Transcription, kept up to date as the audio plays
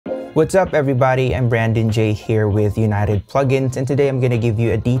What's up everybody, I'm Brandon J here with United Plugins, and today I'm going to give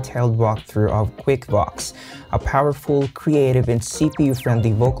you a detailed walkthrough of QuickVox, a powerful, creative, and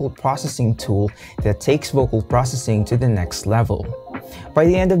CPU-friendly vocal processing tool that takes vocal processing to the next level. By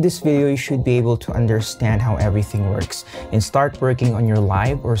the end of this video, you should be able to understand how everything works and start working on your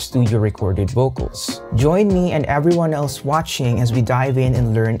live or studio recorded vocals. Join me and everyone else watching as we dive in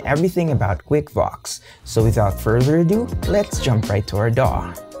and learn everything about QuickVox. So without further ado, let's jump right to our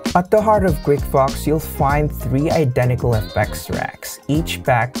DAW. At the heart of QuickVox, you'll find 3 identical effects racks, each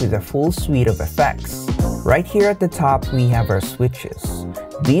packed with a full suite of effects. Right here at the top, we have our switches.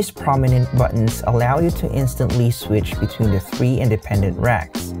 These prominent buttons allow you to instantly switch between the 3 independent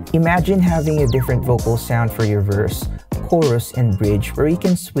racks. Imagine having a different vocal sound for your verse, chorus, and bridge where you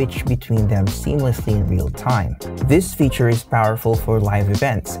can switch between them seamlessly in real time. This feature is powerful for live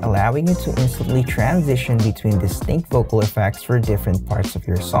events, allowing you to instantly transition between distinct vocal effects for different parts of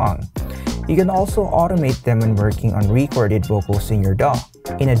your song. You can also automate them when working on recorded vocals in your DAW.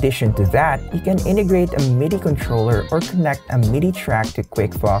 In addition to that, you can integrate a MIDI controller or connect a MIDI track to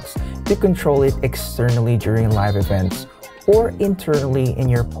QuickVox to control it externally during live events or internally in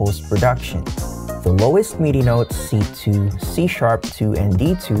your post-production. The lowest MIDI notes C2, C#2, and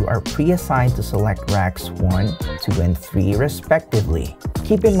D2 are pre-assigned to select racks 1, 2, and 3 respectively.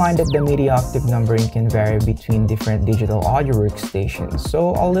 Keep in mind that the MIDI octave numbering can vary between different digital audio workstations,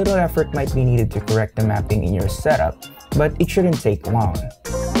 so a little effort might be needed to correct the mapping in your setup, but it shouldn't take long.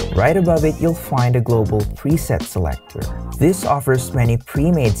 Right above it, you'll find a global preset selector. This offers many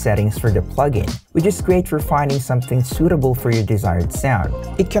pre-made settings for the plugin, which is great for finding something suitable for your desired sound.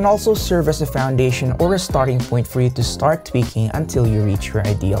 It can also serve as a foundation or a starting point for you to start tweaking until you reach your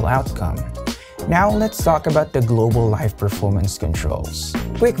ideal outcome. Now let's talk about the global live performance controls.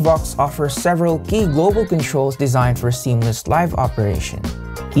 QuickVox offers several key global controls designed for seamless live operation: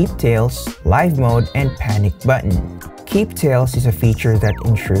 Keep Tails, Live Mode, and Panic button. Keep Tails is a feature that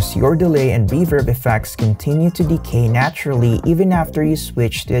ensures your delay and reverb effects continue to decay naturally even after you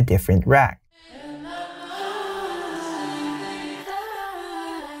switch to a different rack.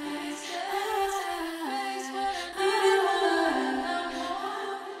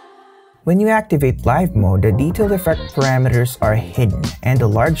 When you activate Live Mode, the detailed effect parameters are hidden, and the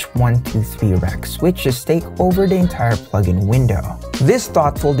large 1, 2, 3 rack switches take over the entire plugin window. This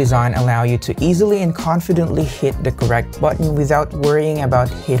thoughtful design allows you to easily and confidently hit the correct button without worrying about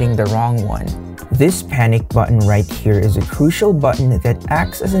hitting the wrong one. This Panic button right here is a crucial button that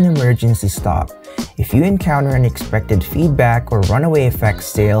acts as an emergency stop. If you encounter unexpected feedback or runaway effect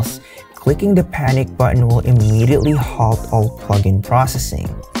sales, clicking the Panic button will immediately halt all plugin processing.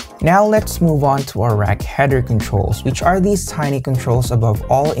 Now let's move on to our rack header controls, which are these tiny controls above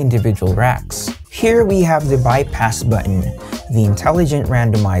all individual racks. Here we have the bypass button, the intelligent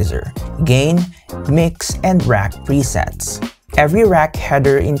randomizer, gain, mix, and rack presets. Every rack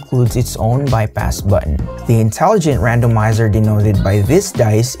header includes its own bypass button. The intelligent randomizer, denoted by this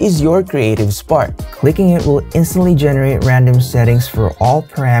dice, is your creative spark. Clicking it will instantly generate random settings for all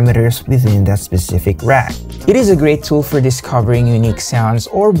parameters within that specific rack. It is a great tool for discovering unique sounds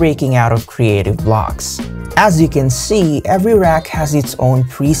or breaking out of creative blocks. As you can see, every rack has its own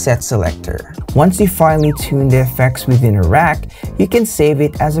preset selector. Once you finally tune the effects within a rack, you can save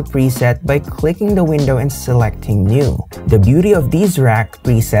it as a preset by clicking the window and selecting New. The beauty of these rack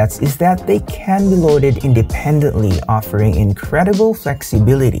presets is that they can be loaded independently, offering incredible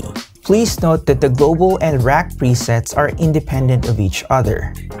flexibility. Please note that the global and rack presets are independent of each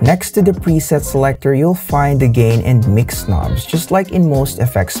other. Next to the preset selector, you'll find the gain and mix knobs, just like in most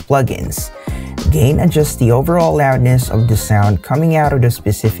effects plugins. Gain adjusts the overall loudness of the sound coming out of the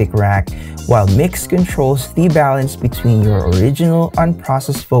specific rack, while mix controls the balance between your original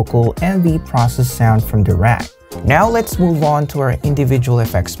unprocessed vocal and the processed sound from the rack. Now let's move on to our individual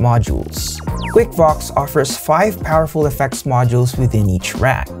effects modules. QuickVox offers 5 powerful effects modules within each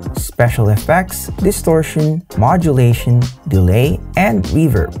rack: special effects, distortion, modulation, delay, and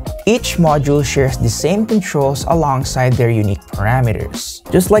reverb. Each module shares the same controls alongside their unique parameters.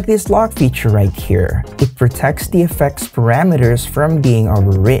 Just like this lock feature right here, it protects the effects parameters from being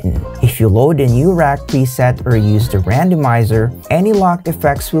overwritten. If you load a new rack preset or use the randomizer, any locked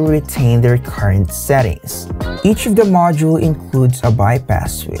effects will retain their current settings. Each of the module includes a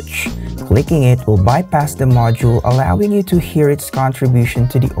bypass switch. Clicking it will bypass the module, allowing you to hear its contribution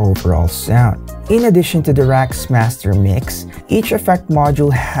to the overall sound. In addition to the rack's master mix, each effect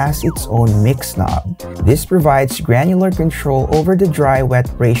module has its own mix knob. This provides granular control over the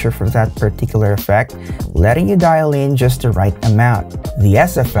dry-wet ratio for that particular effect, letting you dial in just the right amount. The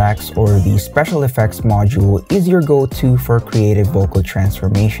SFX, or the Special Effects module, is your go-to for creative vocal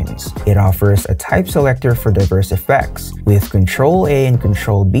transformations. It offers a type selector for diverse effects, with Control A and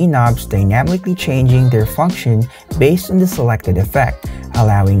Control B knobs dynamically changing their function based on the selected effect,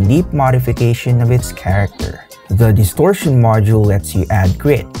 allowing deep modification of its character. The Distortion module lets you add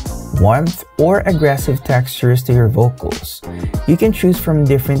grit, warmth, or aggressive textures to your vocals. You can choose from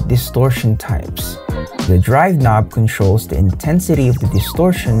different distortion types. The Drive knob controls the intensity of the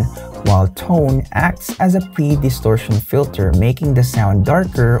distortion, while Tone acts as a pre-distortion filter, making the sound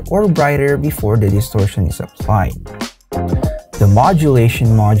darker or brighter before the distortion is applied. The Modulation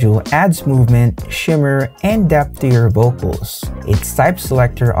module adds movement, shimmer, and depth to your vocals. Its type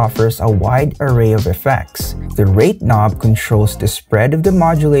selector offers a wide array of effects. The Rate knob controls the spread of the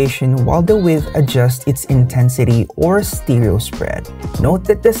modulation, while the width adjusts its intensity or stereo spread. Note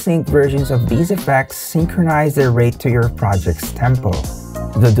that the sync versions of these effects synchronize their rate to your project's tempo.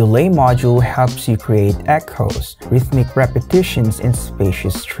 The Delay module helps you create echoes, rhythmic repetitions, and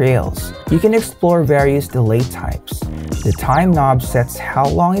spacious trails. You can explore various delay types. The Time knob sets how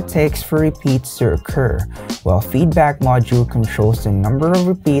long it takes for repeats to occur, while Feedback module controls the number of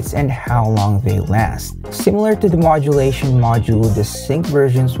repeats and how long they last. Similar to the Modulation module, the sync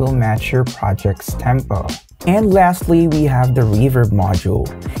versions will match your project's tempo. And lastly, we have the Reverb module.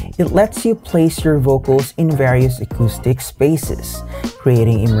 It lets you place your vocals in various acoustic spaces,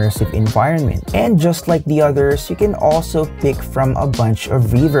 creating immersive environment. And just like the others, you can also pick from a bunch of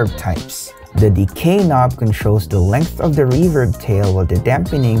reverb types. The Decay knob controls the length of the reverb tail, while the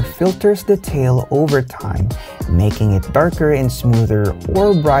Dampening filters the tail over time, making it darker and smoother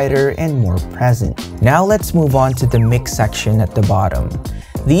or brighter and more present. Now let's move on to the mix section at the bottom.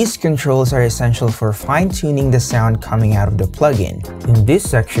 These controls are essential for fine-tuning the sound coming out of the plugin. In this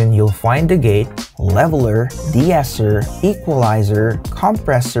section, you'll find the gate, leveler, de-esser, equalizer,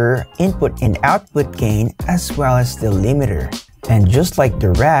 compressor, input and output gain, as well as the limiter. And just like the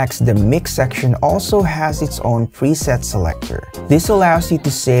racks, the mix section also has its own preset selector. This allows you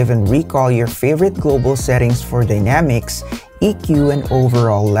to save and recall your favorite global settings for dynamics, EQ, and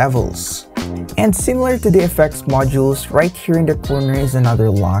overall levels. And similar to the effects modules, right here in the corner is another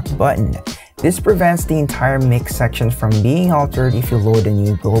lock button. This prevents the entire mix section from being altered if you load a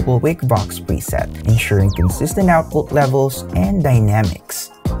new global QuickVox preset, ensuring consistent output levels and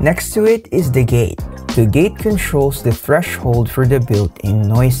dynamics. Next to it is the gate. The gate controls the threshold for the built-in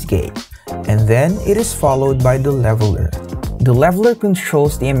noise gate, and then it is followed by the leveler. The leveler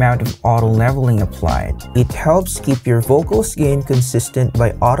controls the amount of auto leveling applied. It helps keep your vocals gain consistent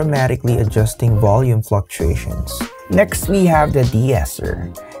by automatically adjusting volume fluctuations. Next, we have the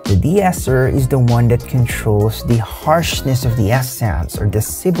de-esser. The de-esser is the one that controls the harshness of the S sounds or the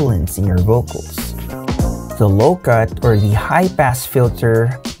sibilance in your vocals. The low cut or the high pass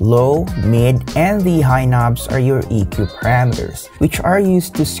filter, low, mid, and the high knobs are your EQ parameters, which are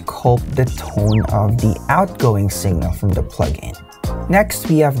used to sculpt the tone of the outgoing signal from the plugin. Next,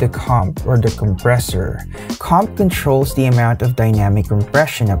 we have the comp or the compressor. Comp controls the amount of dynamic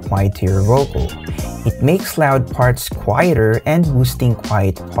compression applied to your vocal. It makes loud parts quieter and boosting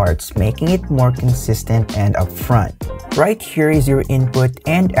quiet parts, making it more consistent and upfront. Right here is your input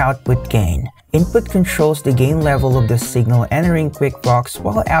and output gain. Input controls the gain level of the signal entering QuickVox,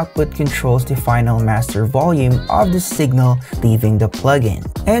 while output controls the final master volume of the signal leaving the plugin.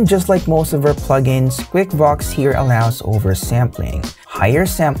 And just like most of our plugins, QuickVox here allows oversampling. Higher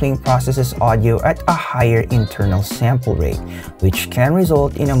sampling processes audio at a higher internal sample rate, which can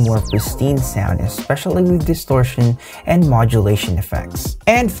result in a more pristine sound, especially with distortion and modulation effects.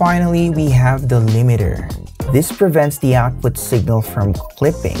 And finally, we have the limiter. This prevents the output signal from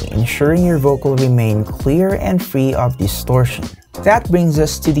clipping, ensuring your vocal remain clear and free of distortion. That brings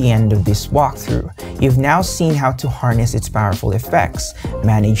us to the end of this walkthrough. You've now seen how to harness its powerful effects,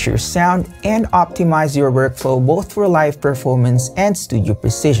 manage your sound, and optimize your workflow both for live performance and studio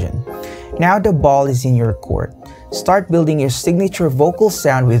precision. Now the ball is in your court. Start building your signature vocal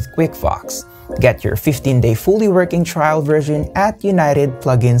sound with QuickVox. Get your 15-day fully working trial version at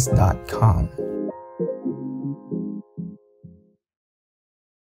unitedplugins.com.